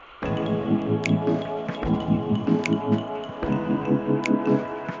Welcome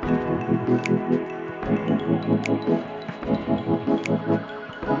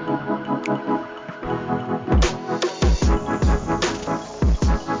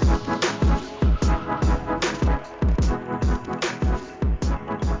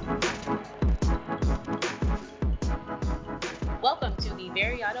to the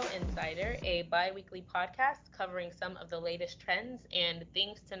Veriato Insider, a bi weekly podcast covering some of the latest trends and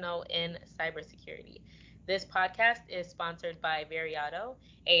things to know in cybersecurity. This podcast is sponsored by Veriato,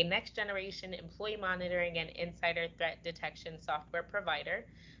 a next generation employee monitoring and insider threat detection software provider.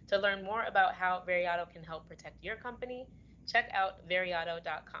 To learn more about how Veriato can help protect your company, check out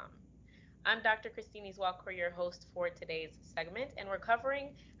veriato.com. I'm Dr. Christine Walker, your host for today's segment, and we're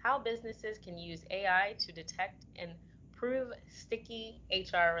covering how businesses can use AI to detect and prove sticky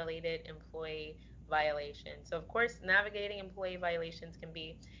HR related employee violations. So, of course, navigating employee violations can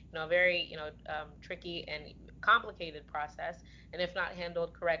be, a very, tricky and complicated process. And if not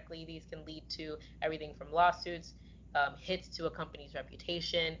handled correctly, these can lead to everything from lawsuits, hits to a company's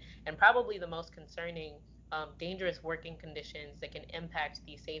reputation, and probably the most concerning dangerous working conditions that can impact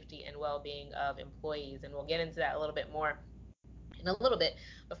the safety and well-being of employees. And we'll get into that a little bit more in a little bit.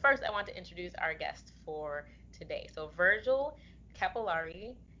 But first, I want to introduce our guest for today. So Virgil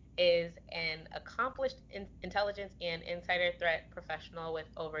Capillari is an accomplished intelligence and insider threat professional with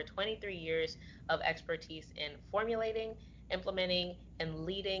over 23 years of expertise in formulating, implementing, and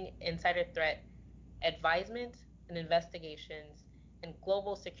leading insider threat advisement and investigations and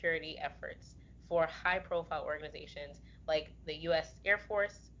global security efforts for high profile organizations like the US Air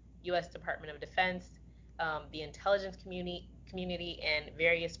Force, US Department of Defense, the intelligence community, and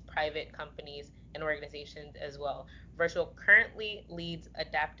various private companies and organizations as well. Virgil currently leads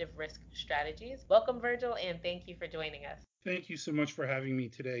adaptive risk strategies. Welcome, Virgil, and thank you for joining us. Thank you so much for having me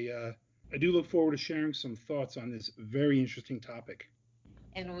today. I do look forward to sharing some thoughts on this very interesting topic.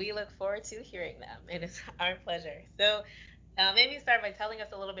 And we look forward to hearing them. It is our pleasure. So, maybe start by telling us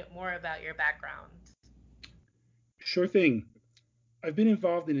a little bit more about your background. Sure thing. I've been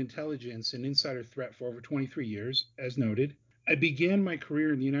involved in intelligence and insider threat for over 23 years, as noted. I began my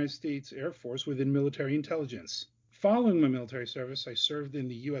career in the United States Air Force within military intelligence. Following my military service, I served in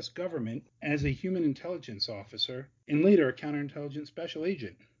the U.S. government as a human intelligence officer and later a counterintelligence special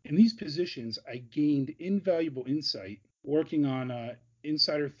agent. In these positions, I gained invaluable insight working on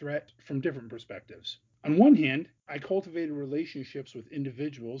insider threat from different perspectives. On one hand, I cultivated relationships with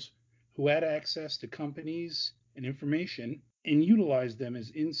individuals who had access to companies and information and utilized them as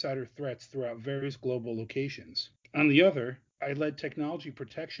insider threats throughout various global locations. On the other, I led technology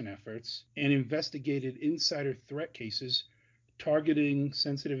protection efforts and investigated insider threat cases targeting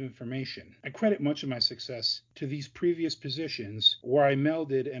sensitive information. I credit much of my success to these previous positions where I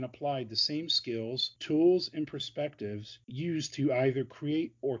melded and applied the same skills, tools, and perspectives used to either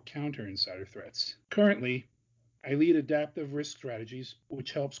create or counter insider threats. Currently, I lead adaptive risk strategies,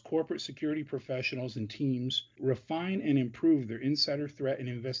 which helps corporate security professionals and teams refine and improve their insider threat and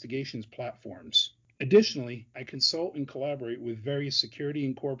investigations platforms. Additionally, I consult and collaborate with various security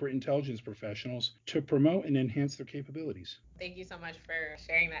and corporate intelligence professionals to promote and enhance their capabilities. Thank you so much for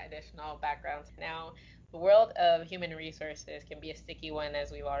sharing that additional background. Now, the world of human resources can be a sticky one,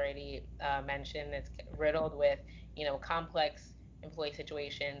 as we've already mentioned. It's riddled with, complex employee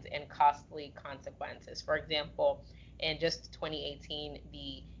situations and costly consequences. For example, in just 2018,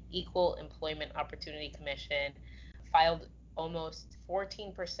 the Equal Employment Opportunity Commission filed almost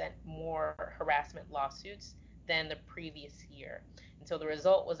 14% more harassment lawsuits than the previous year. And so the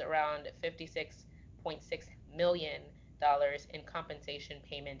result was around 56.6 million dollars in compensation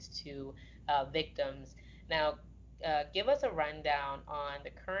payments to victims. Now, give us a rundown on the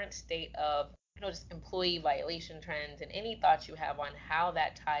current state of just employee violation trends and any thoughts you have on how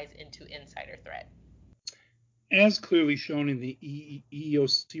that ties into insider threat. As clearly shown in the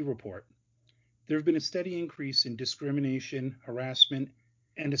EEOC report, there have been a steady increase in discrimination, harassment,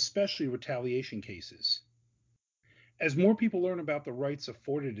 and especially retaliation cases. As more people learn about the rights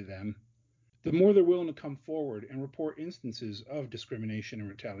afforded to them, the more they're willing to come forward and report instances of discrimination and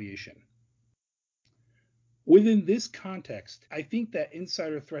retaliation. Within this context, I think that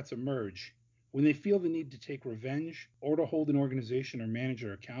insider threats emerge when they feel the need to take revenge or to hold an organization or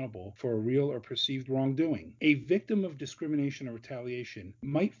manager accountable for a real or perceived wrongdoing. A victim of discrimination or retaliation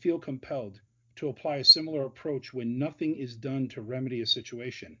might feel compelled to apply a similar approach when nothing is done to remedy a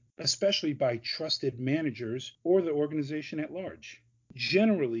situation, especially by trusted managers or the organization at large.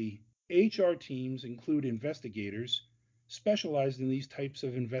 Generally, HR teams include investigators specialized in these types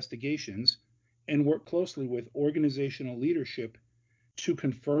of investigations and work closely with organizational leadership to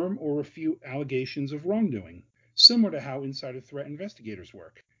confirm or refute allegations of wrongdoing, similar to how insider threat investigators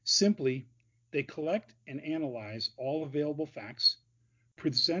work. Simply, they collect and analyze all available facts,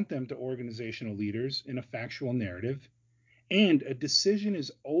 present them to organizational leaders in a factual narrative, and a decision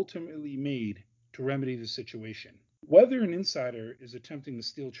is ultimately made to remedy the situation. Whether an insider is attempting to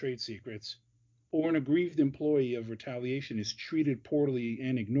steal trade secrets or an aggrieved employee of retaliation is treated poorly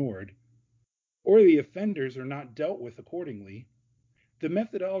and ignored, or the offenders are not dealt with accordingly, the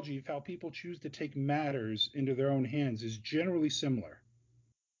methodology of how people choose to take matters into their own hands is generally similar.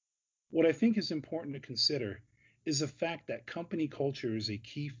 What I think is important to consider is the fact that company culture is a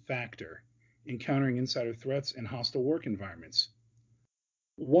key factor in countering insider threats and hostile work environments.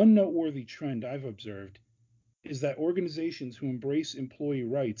 One noteworthy trend I've observed is that organizations who embrace employee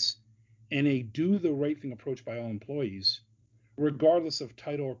rights and a do the right thing approach by all employees, regardless of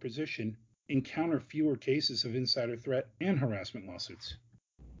title or position, encounter fewer cases of insider threat and harassment lawsuits.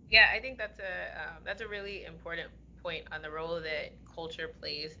 Yeah, I think that's a really important point on the role that culture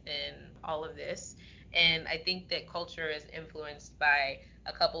plays in all of this, and I think that culture is influenced by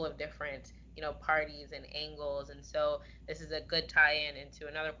a couple of different parties and angles, and so this is a good tie-in into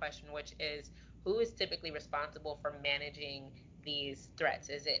another question, which is who is typically responsible for managing these threats?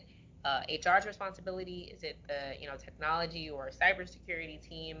 Is it HR's responsibility? Is it the technology or cybersecurity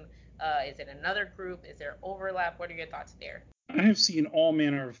team? Is it another group? Is there overlap? What are your thoughts there? I have seen all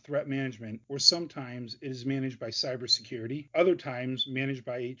manner of threat management where sometimes it is managed by cybersecurity, other times managed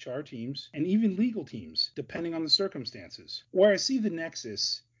by HR teams, and even legal teams, depending on the circumstances. Where I see the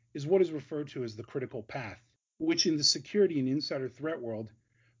nexus is what is referred to as the critical path, which in the security and insider threat world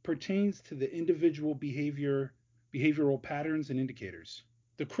pertains to the individual behavioral patterns and indicators.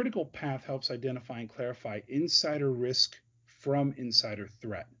 The critical path helps identify and clarify insider risk from insider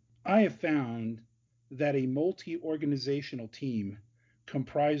threat. I have found that a multi organizational team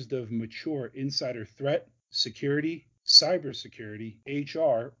comprised of mature insider threat, security, cybersecurity,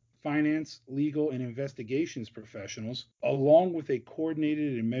 HR, finance, legal, and investigations professionals, along with a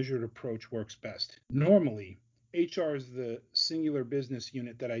coordinated and measured approach, works best. Normally, HR is the singular business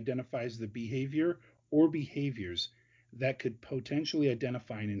unit that identifies the behavior or behaviors that could potentially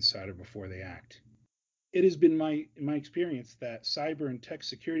identify an insider before they act. It has been my experience that cyber and tech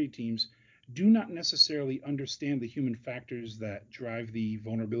security teams do not necessarily understand the human factors that drive the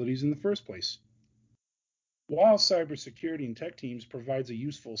vulnerabilities in the first place. While cybersecurity and tech teams provides a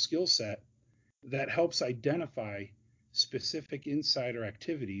useful skill set that helps identify specific insider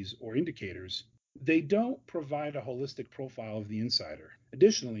activities or indicators, they don't provide a holistic profile of the insider.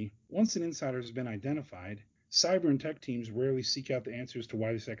 Additionally, once an insider has been identified, cyber and tech teams rarely seek out the answers to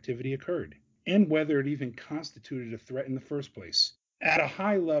why this activity occurred and whether it even constituted a threat in the first place. At a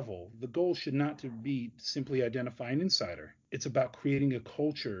high level, the goal should not to be to simply identify an insider. It's about creating a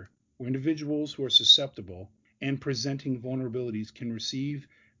culture where individuals who are susceptible and presenting vulnerabilities can receive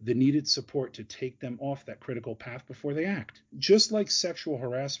the needed support to take them off that critical path before they act. Just like sexual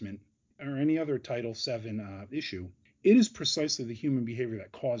harassment or any other Title VII issue, it is precisely the human behavior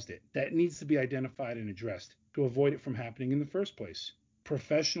that caused it that needs to be identified and addressed to avoid it from happening in the first place.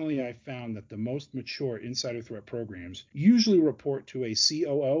 Professionally, I found that the most mature insider threat programs usually report to a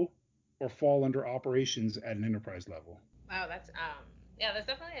COO or fall under operations at an enterprise level. Wow, that's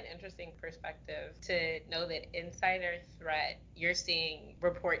definitely an interesting perspective to know that insider threat you're saying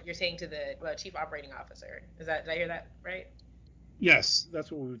to the chief operating officer. Did I hear that right? Yes,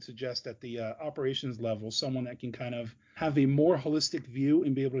 that's what we would suggest at the operations level, someone that can kind of have a more holistic view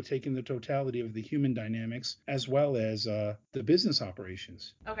and be able to take in the totality of the human dynamics as well as the business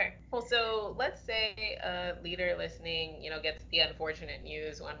operations. Okay. Well, so let's say a leader listening, gets the unfortunate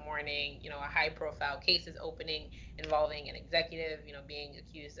news one morning, a high profile case is opening involving an executive, being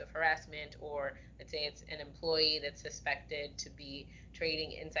accused of harassment, or let's say it's an employee that's suspected to be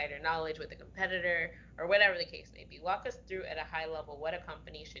trading insider knowledge with a competitor, or whatever the case may be. Walk us through at a high level what a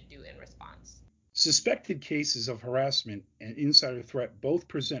company should do in response. Suspected cases of harassment and insider threat both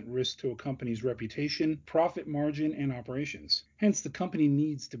present risk to a company's reputation, profit margin, and operations. Hence, the company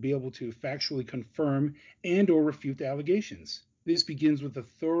needs to be able to factually confirm and or refute the allegations. This begins with a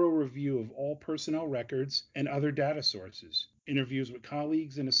thorough review of all personnel records and other data sources, interviews with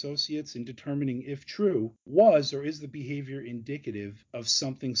colleagues and associates in determining if true was or is the behavior indicative of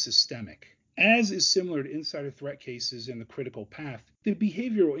something systemic. As is similar to insider threat cases in the critical path, the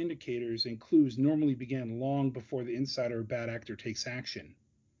behavioral indicators and clues normally begin long before the insider or bad actor takes action.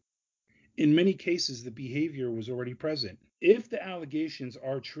 In many cases, the behavior was already present. If the allegations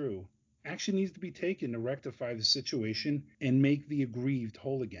are true, action needs to be taken to rectify the situation and make the aggrieved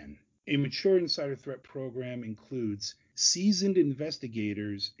whole again. A mature insider threat program includes seasoned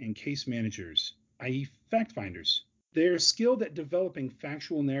investigators and case managers, i.e., fact finders. They are skilled at developing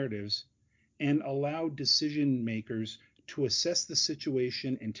factual narratives and allow decision makers to assess the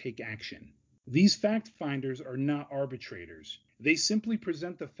situation and take action. These fact finders are not arbitrators. They simply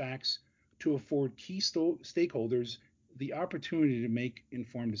present the facts to afford key stakeholders the opportunity to make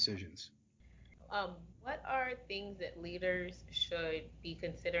informed decisions. What are things that leaders should be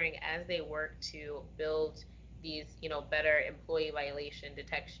considering as they work to build these, better employee violation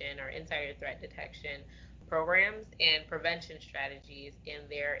detection or insider threat detection programs and prevention strategies in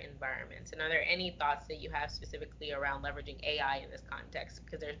their environments? And are there any thoughts that you have specifically around leveraging AI in this context?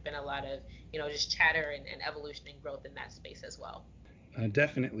 Because there's been a lot of, just chatter and evolution and growth in that space as well.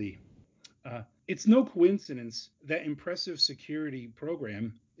 Definitely. It's no coincidence that impressive security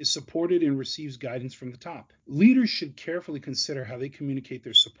program is supported and receives guidance from the top. Leaders should carefully consider how they communicate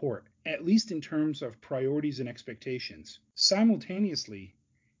their support, at least in terms of priorities and expectations. Simultaneously,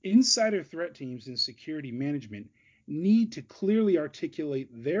 insider threat teams in security management need to clearly articulate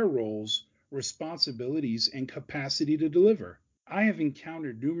their roles, responsibilities, and capacity to deliver. I have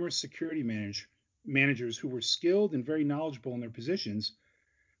encountered numerous managers who were skilled and very knowledgeable in their positions,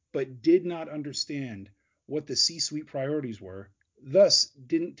 but did not understand what the C suite priorities were, thus,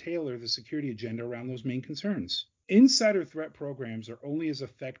 didn't tailor the security agenda around those main concerns. Insider threat programs are only as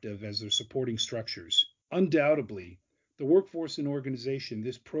effective as their supporting structures. Undoubtedly, the workforce and organization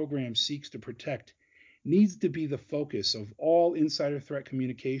this program seeks to protect needs to be the focus of all insider threat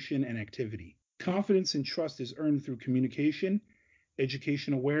communication and activity. Confidence and trust is earned through communication,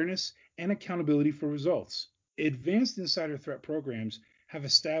 education awareness, and accountability for results. Advanced insider threat programs have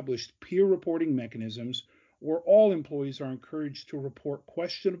established peer reporting mechanisms where all employees are encouraged to report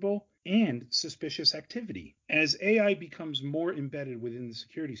questionable and suspicious activity. As AI becomes more embedded within the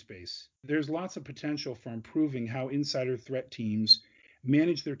security space, there's lots of potential for improving how insider threat teams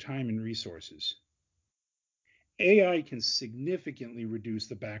manage their time and resources. AI can significantly reduce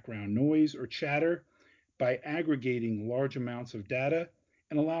the background noise or chatter by aggregating large amounts of data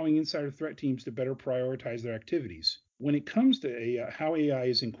and allowing insider threat teams to better prioritize their activities. When it comes to AI, how AI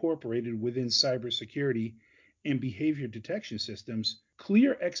is incorporated within cybersecurity and behavior detection systems,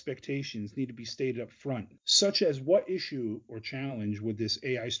 clear expectations need to be stated up front, such as what issue or challenge would this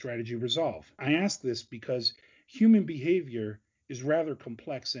AI strategy resolve? I ask this because human behavior is rather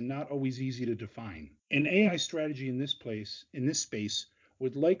complex and not always easy to define. An AI strategy in this space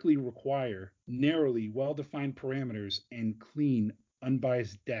would likely require narrowly well-defined parameters and clean,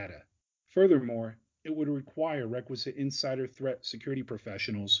 unbiased data. Furthermore, it would require requisite insider threat security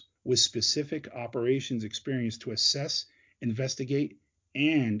professionals with specific operations experience to assess, investigate,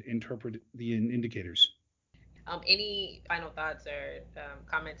 and interpret the indicators. Any final thoughts or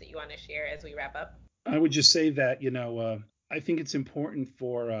comments that you want to share as we wrap up? I would just say that, I think it's important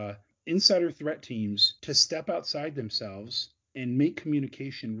for insider threat teams to step outside themselves and make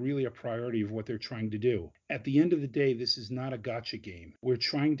communication really a priority of what they're trying to do. At the end of the day, this is not a gotcha game. We're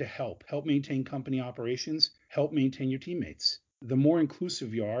trying to help maintain company operations, help maintain your teammates. The more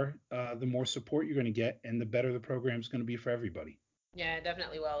inclusive you are, the more support you're going to get, and the better the program is going to be for everybody. Yeah,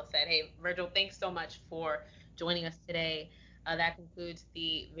 definitely well said. Hey, Virgil, thanks so much for joining us today. That concludes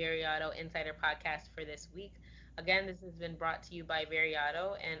the Veriato Insider podcast for this week. Again, this has been brought to you by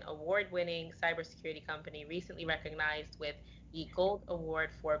Veriato, an award winning cybersecurity company recently recognized with the Gold Award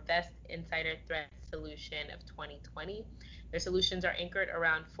for Best Insider Threat Solution of 2020. Their solutions are anchored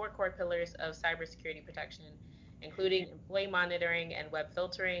around four core pillars of cybersecurity protection, including employee monitoring and web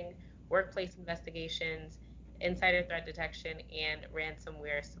filtering, workplace investigations, insider threat detection, and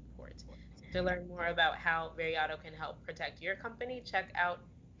ransomware support. So to learn more about how Veriato can help protect your company, check out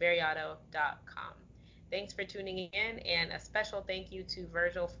veriato.com. Thanks for tuning in, and a special thank you to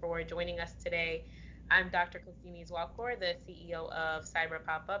Virgil for joining us today. I'm Dr. Christine Walcor, the CEO of Cyber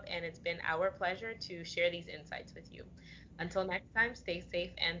Pop-Up, and it's been our pleasure to share these insights with you. Until next time, stay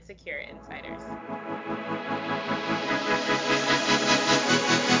safe and secure, insiders.